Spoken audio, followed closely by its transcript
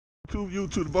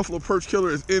YouTube, the buffalo perch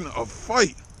killer is in a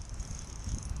fight.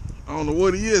 I don't know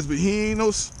what he is, but he ain't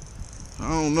no, I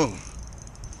don't know.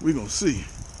 We gonna see.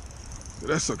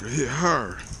 That sucker hit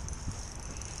hard.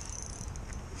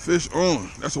 Fish on.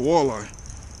 That's a walleye.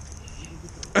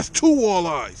 That's 2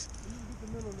 walleyes.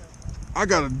 I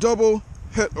got a double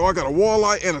head, oh, I got a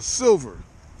walleye and a silver.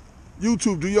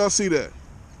 YouTube, do y'all see that?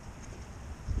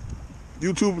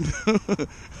 YouTube,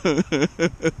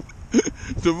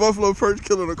 the buffalo perch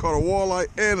killer caught a walleye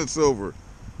and a silver.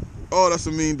 Oh, that's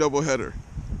a mean double header.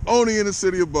 Only in the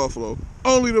city of Buffalo.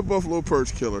 Only the buffalo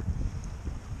perch killer.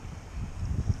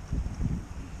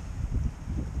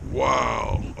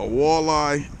 Wow, a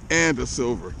walleye and a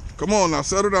silver. Come on now,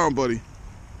 settle down, buddy.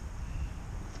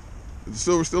 Is the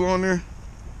silver still on there?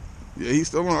 Yeah, he's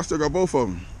still on. I still got both of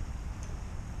them.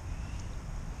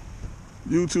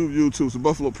 YouTube, the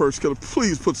buffalo perch killer.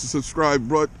 Please put the subscribe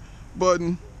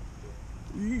button.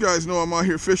 You guys know I'm out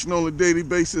here fishing on a daily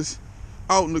basis,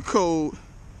 out in the cold,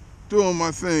 doing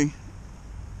my thing.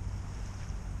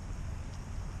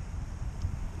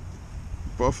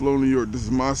 Buffalo, New York. This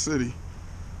is my city.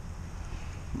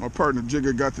 My partner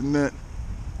Jigger got the net.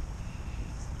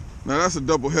 Now that's a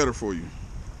double header for you.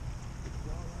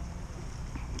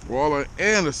 Walleye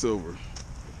and a silver.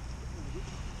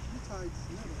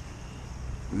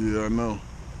 Yeah, I know.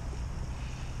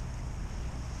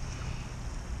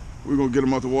 We're gonna get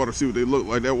them out the water, see what they look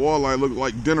like. That walleye look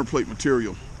like dinner plate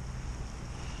material.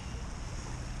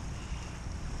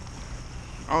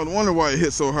 I was wondering why it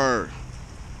hit so hard.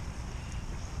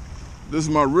 This is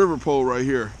my river pole right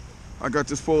here. I got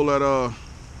this pole at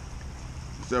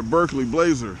it's that Berkeley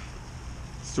Blazer.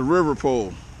 It's the river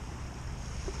pole.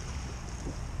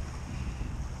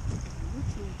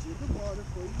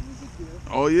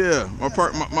 Oh yeah, my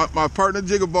partner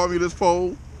Jigger bought me this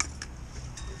pole.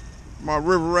 My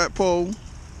river rat pole.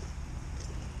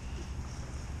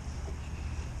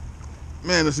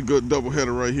 Man, it's a good double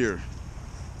header right here.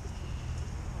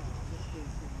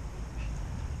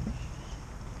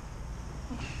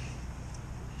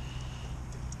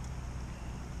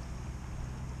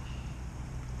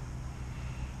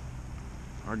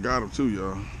 I got him too,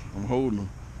 y'all. I'm holding him.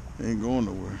 He ain't going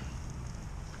nowhere.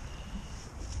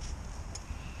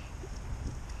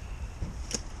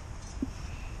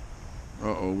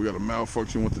 Uh-oh, we got a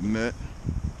malfunction with the net.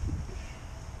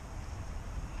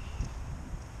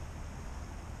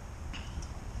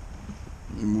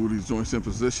 Let me move these joints in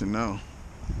position now,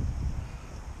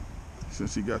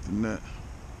 since he got the net.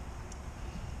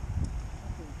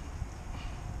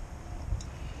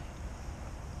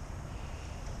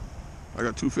 I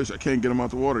got 2 fish. I can't get them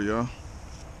out the water, y'all.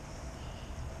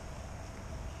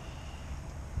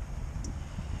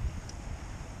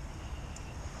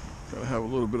 Gotta have a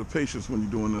little bit of patience when you're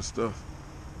doing this stuff.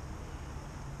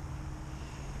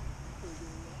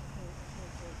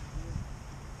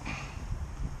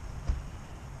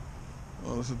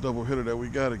 Well, it's a double hitter that we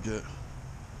gotta get.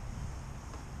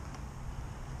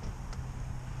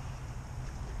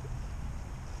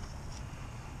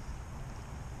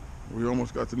 We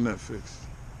almost got the net fixed.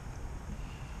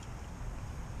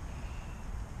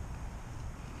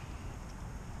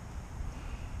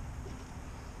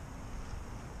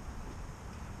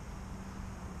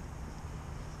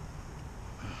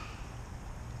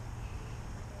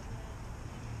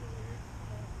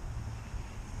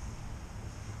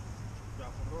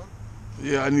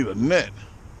 Yeah, I need a net.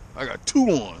 I got 2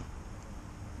 on.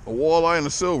 A walleye and a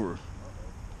silver.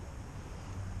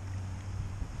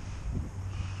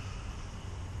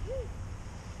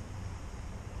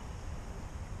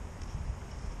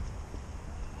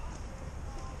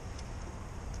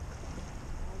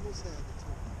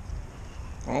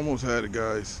 Almost had it,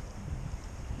 guys.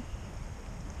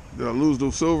 Did I lose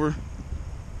those silver?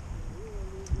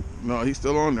 No, he's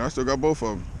still on there. I still got both of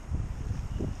them.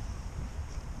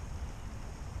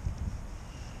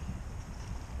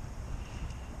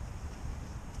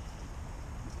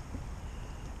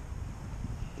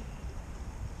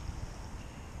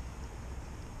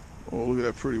 Oh, look at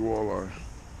that pretty walleye.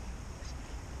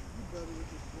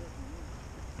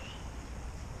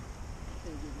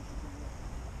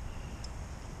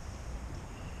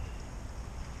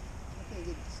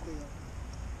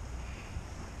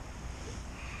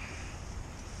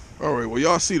 All right, well,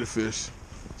 y'all see the fish.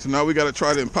 So now we got to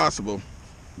try the impossible.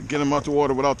 Get him out the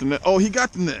water without the net. Oh, he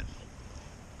got the net.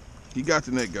 He got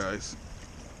the net, guys.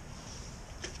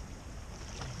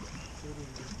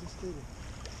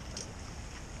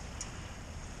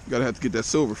 You gotta have to get that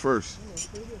silver first.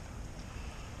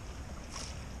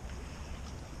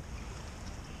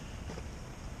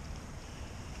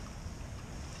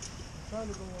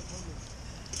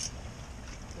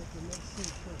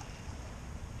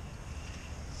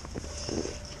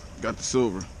 Got the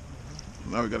silver.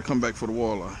 Now we got to come back for the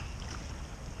walleye.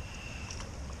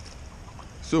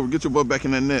 Silver, get your butt back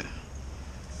in that net.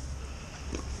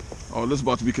 Oh, this is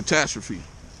about to be catastrophe.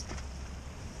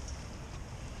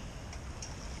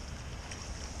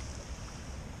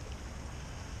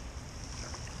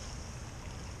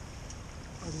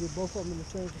 I can get both of them in the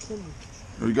same vicinity.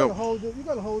 There you go. You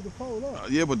gotta hold the pole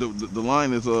up. Yeah, but the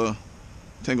line is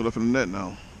tangled up in the net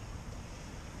now.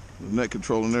 The net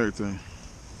controlling everything.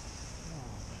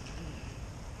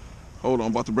 Hold on,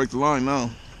 I'm about to break the line now.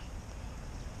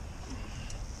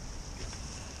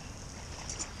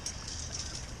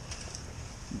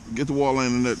 Get the walleye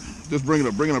in the net. Just bring it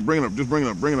up, bring it up, bring it up. Just bring it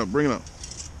up, bring it up, bring it up.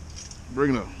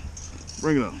 Bring it up,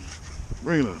 bring it up,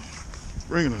 bring it up,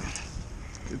 bring it up.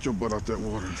 Get your butt out that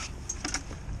water.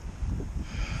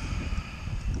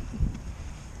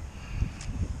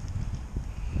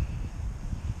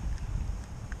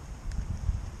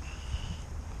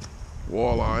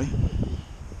 Walleye.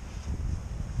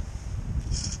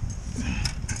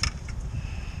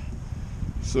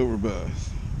 Silver bass.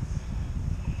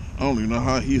 I don't even know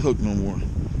how he hooked no more.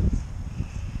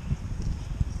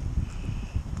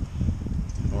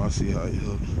 Oh, I see how he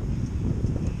hooked.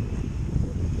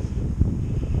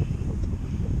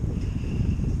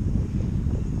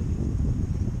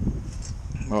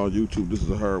 Oh, YouTube, this is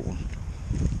a hard one.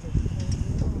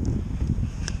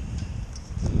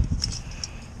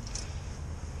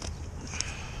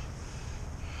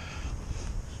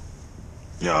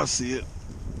 Y'all see it.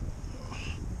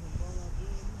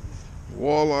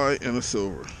 Walleye and a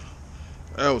silver.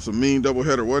 That was a mean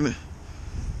doubleheader, wasn't it?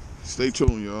 Stay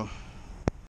tuned, y'all.